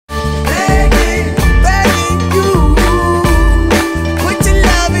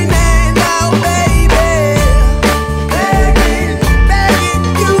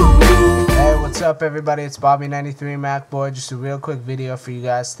up, everybody? It's Bobby93 MacBoy. Just a real quick video for you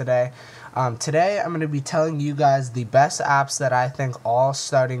guys today. Today I'm going to be telling you guys the best apps that I think all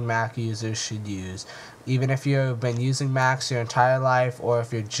starting Mac users should use. Even if you've been using Macs your entire life or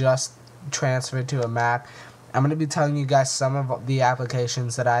if you're just transferred to a Mac, I'm going to be telling you guys some of the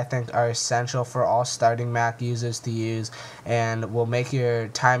applications that I think are essential for all starting Mac users to use and will make your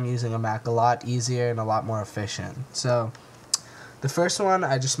time using a Mac a lot easier and a lot more efficient. So the first one,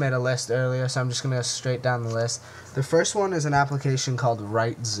 I just made a list earlier, so I'm just going to go straight down the list. The first one is an application called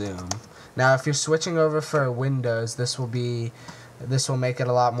RightZoom. Now, if you're switching over for Windows, this will make it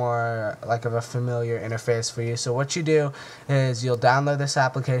a lot more like of a familiar interface for you. So what you do is you'll download this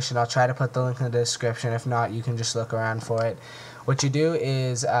application. I'll try to put the link in the description. If not, you can just look around for it. What you do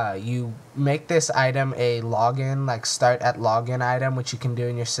is you make this item a login, like start at login item, which you can do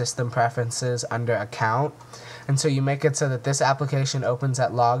in your system preferences under account. And so you make it so that this application opens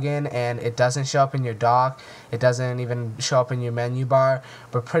at login and it doesn't show up in your dock, it doesn't even show up in your menu bar,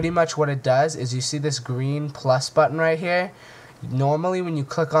 but pretty much what it does is you see this green plus button right here. Normally when you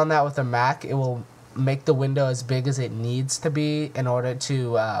click on that with a Mac, it will make the window as big as it needs to be in order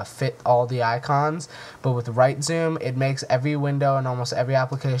to fit all the icons, but with RightZoom it makes every window and almost every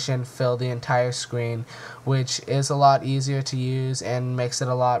application fill the entire screen, which is a lot easier to use and makes it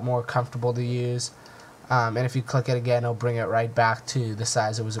a lot more comfortable to use. And if you click it again, it'll bring it right back to the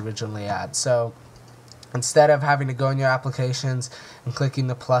size it was originally at. So instead of having to go in your applications and clicking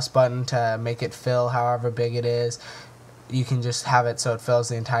the plus button to make it fill however big it is, you can just have it so it fills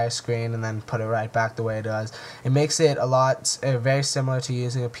the entire screen and then put it right back the way it does. It makes it a lot very similar to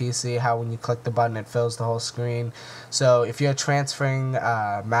using a PC, how when you click the button it fills the whole screen. So if you're transferring to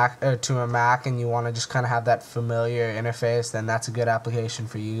a Mac and you want to just kind of have that familiar interface, then that's a good application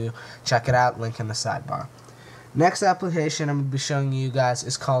for you. Check it out, link in the sidebar. Next application I'm going to be showing you guys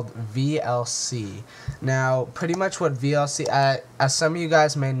is called VLC. Now, pretty much what VLC, as some of you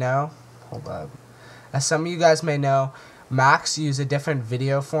guys may know, Macs use a different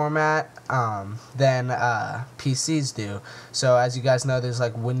video format than PCs do. So as you guys know, there's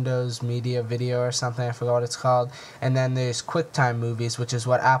like Windows Media Video or something, I forgot what it's called, and then there's QuickTime Movies, which is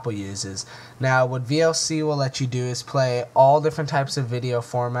what Apple uses. Now what VLC will let you do is play all different types of video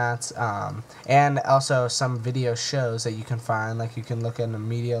formats and also some video shows that you can find, like you can look in the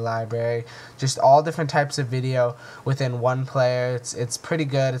media library, just all different types of video within one player. It's pretty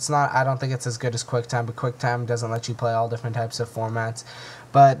good. It's not, I don't think it's as good as QuickTime, but QuickTime doesn't let you play all different types of formats.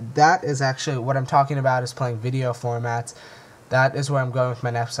 But that is actually what I'm talking about, is playing video formats. That is where I'm going with my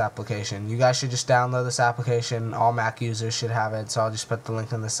next application. You guys should just download this application. All Mac users should have it, so I'll just put the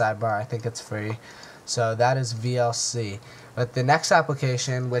link in the sidebar. I think it's free. So that is VLC. But the next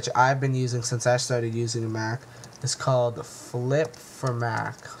application, which I've been using since I started using a Mac, is called Flip for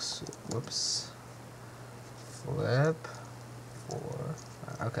Mac. So, whoops. Flip for...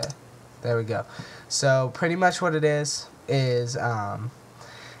 Okay. There we go. So pretty much what it is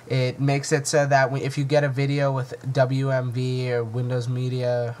it makes it so that if you get a video with WMV or Windows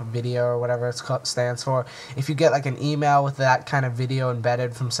Media Video or whatever it stands for, if you get like an email with that kind of video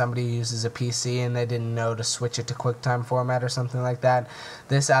embedded from somebody who uses a PC and they didn't know to switch it to QuickTime format or something like that,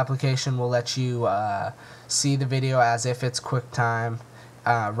 this application will let you see the video as if it's QuickTime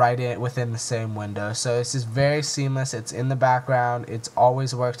right within the same window. So this is very seamless. It's in the background. It's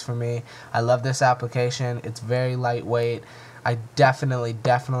always worked for me. I love this application. It's very lightweight. I definitely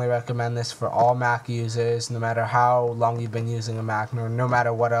recommend this for all Mac users, no matter how long you've been using a Mac, no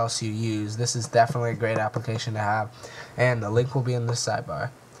matter what else you use. This is definitely a great application to have, and the link will be in the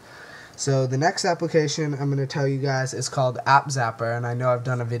sidebar. So the next application I'm going to tell you guys is called AppZapper, and I know I've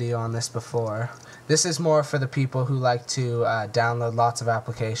done a video on this before. This is more for the people who like to download lots of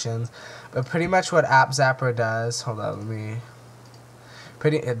applications, but pretty much what AppZapper does, hold on,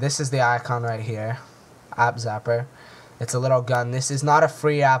 this is the icon right here, AppZapper. It's a little gun. This is not a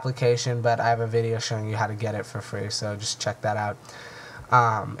free application, but I have a video showing you how to get it for free, so just check that out.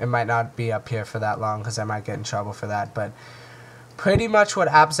 It might not be up here for that long because I might get in trouble for that, but pretty much what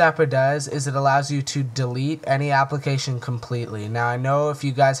AppZapper does is it allows you to delete any application completely. Now I know if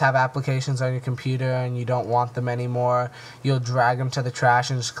you guys have applications on your computer and you don't want them anymore, you'll drag them to the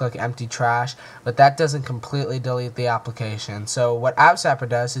trash and just click empty trash, but that doesn't completely delete the application. So what AppZapper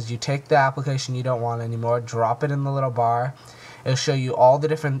does is you take the application you don't want anymore, drop it in the little bar. It'll show you all the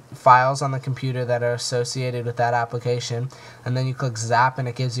different files on the computer that are associated with that application, and then you click zap and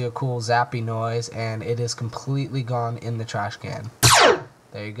it gives you a cool zappy noise, and it is completely gone in the trash can.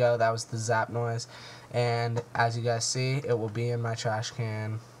 There you go, that was the zap noise, and as you guys see, it will be in my trash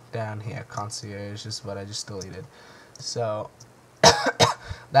can down here. Concierge is what I just deleted. So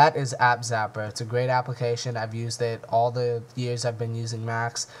That is AppZapper. It's a great application. I've used it all the years I've been using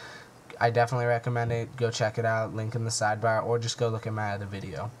Macs. I definitely recommend it. Go check it out. Link in the sidebar, or just go look at my other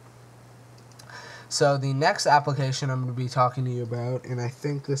video. So the next application I'm going to be talking to you about, and I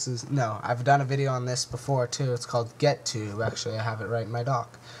think this is, no, I've done a video on this before too. It's called GetTo. Actually, I have it right in my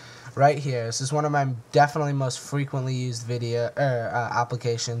dock. Right here. This is one of my definitely most frequently used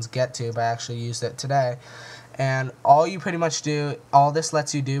applications, GetTo. I actually used it today. And all this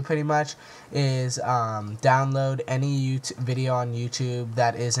lets you do pretty much is download any video on YouTube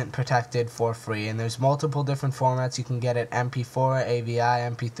that isn't protected for free. And there's multiple different formats. You can get it MP4, AVI,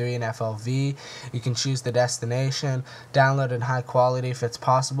 MP3, and FLV. You can choose the destination, download in high quality if it's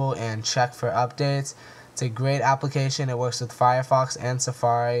possible, and check for updates. It's a great application. It works with Firefox and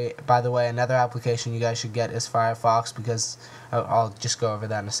Safari. By the way, another application you guys should get is Firefox, because I'll just go over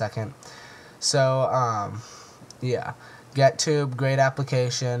that in a second. So, yeah, GetTo, great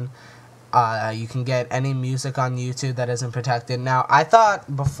application. You can get any music on YouTube that isn't protected. Now, I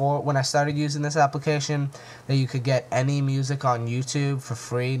thought before, when I started using this application, that you could get any music on YouTube for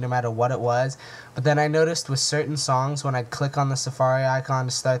free, no matter what it was. But then I noticed with certain songs, when I click on the Safari icon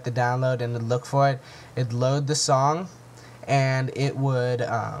to start the download and to look for it, it'd load the song, and it would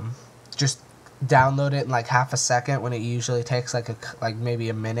just download it in like half a second, when it usually takes like maybe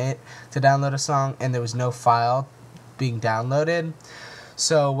a minute to download a song, and there was no file being downloaded.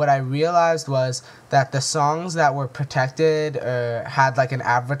 So what I realized was that the songs that were protected or had like an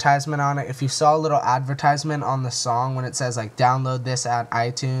advertisement on it, if you saw a little advertisement on the song when it says like download this at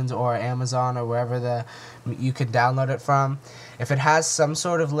iTunes or Amazon or wherever you could download it from, if it has some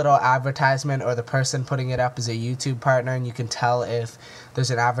sort of little advertisement, or the person putting it up is a YouTube partner and you can tell if there's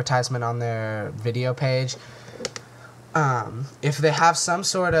an advertisement on their video page, if they have some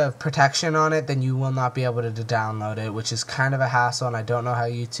sort of protection on it, then you will not be able to download it, which is kind of a hassle, and I don't know how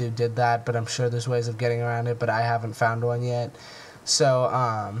YouTube did that, but I'm sure there's ways of getting around it, but I haven't found one yet. So,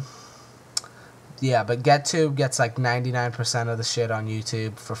 yeah, but GetTo gets like 99% of the shit on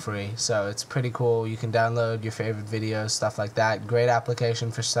YouTube for free, so it's pretty cool. You can download your favorite videos, stuff like that. Great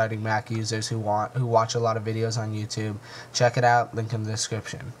application for starting Mac users who watch a lot of videos on YouTube. Check it out, link in the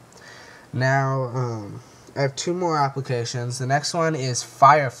description. Now, I have two more applications. The next one is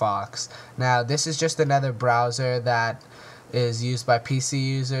Firefox. Now, this is just another browser that is used by PC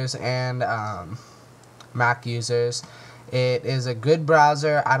users and Mac users. It is a good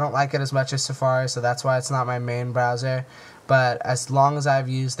browser. I don't like it as much as Safari, so that's why it's not my main browser. But as long as I've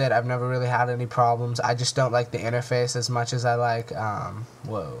used it, I've never really had any problems. I just don't like the interface as much as I like,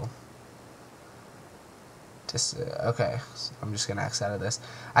 okay, so I'm just gonna X out of this.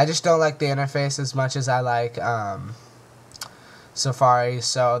 I just don't like the interface as much as I like Safari,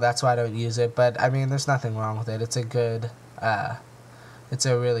 so that's why I don't use it. But I mean, there's nothing wrong with it. It's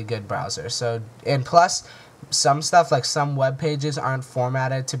a really good browser. So, and plus, some stuff like some web pages aren't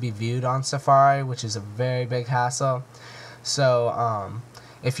formatted to be viewed on Safari, which is a very big hassle. So,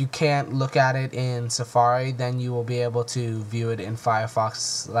 if you can't look at it in Safari, then you will be able to view it in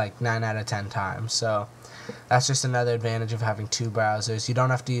Firefox like 9 out of 10 times. So that's just another advantage of having two browsers. You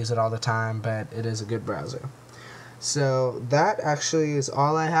don't have to use it all the time, but it is a good browser. So that actually is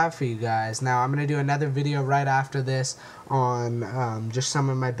all I have for you guys. Now I'm going to do another video right after this on just some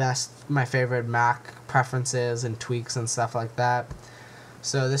of my favorite Mac preferences and tweaks and stuff like that.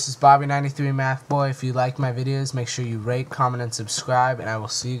 So this is Bobby93 Mac Boy. If you like my videos, make sure you rate, comment, and subscribe, and I will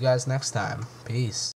see you guys next time. Peace.